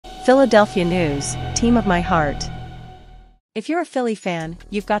Philadelphia news, team of my heart. If you're a Philly fan,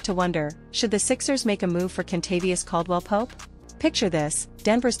 you've got to wonder, should the Sixers make a move for Kentavious Caldwell-Pope? Picture this,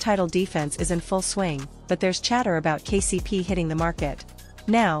 Denver's title defense is in full swing, but there's chatter about KCP hitting the market.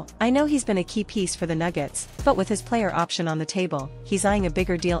 Now, I know he's been a key piece for the Nuggets, but with his player option on the table, he's eyeing a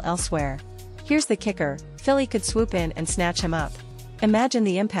bigger deal elsewhere. Here's the kicker, Philly could swoop in and snatch him up. Imagine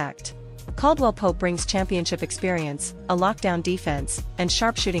the impact. Caldwell-Pope brings championship experience, a lockdown defense, and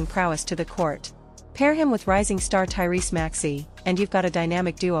sharpshooting prowess to the court. Pair him with rising star Tyrese Maxey, and you've got a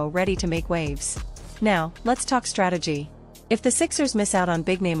dynamic duo ready to make waves. Now, let's talk strategy. If the Sixers miss out on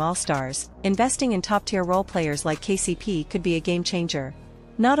big-name all-stars, investing in top-tier role players like KCP could be a game-changer.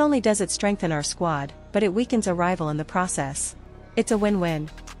 Not only does it strengthen our squad, but it weakens a rival in the process. It's a win-win.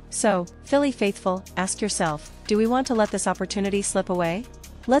 So, Philly faithful, ask yourself, do we want to let this opportunity slip away?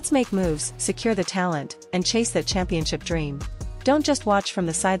 Let's make moves, secure the talent, and chase that championship dream. Don't just watch from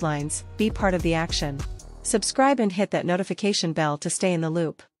the sidelines, be part of the action. Subscribe and hit that notification bell to stay in the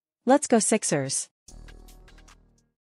loop. Let's go Sixers!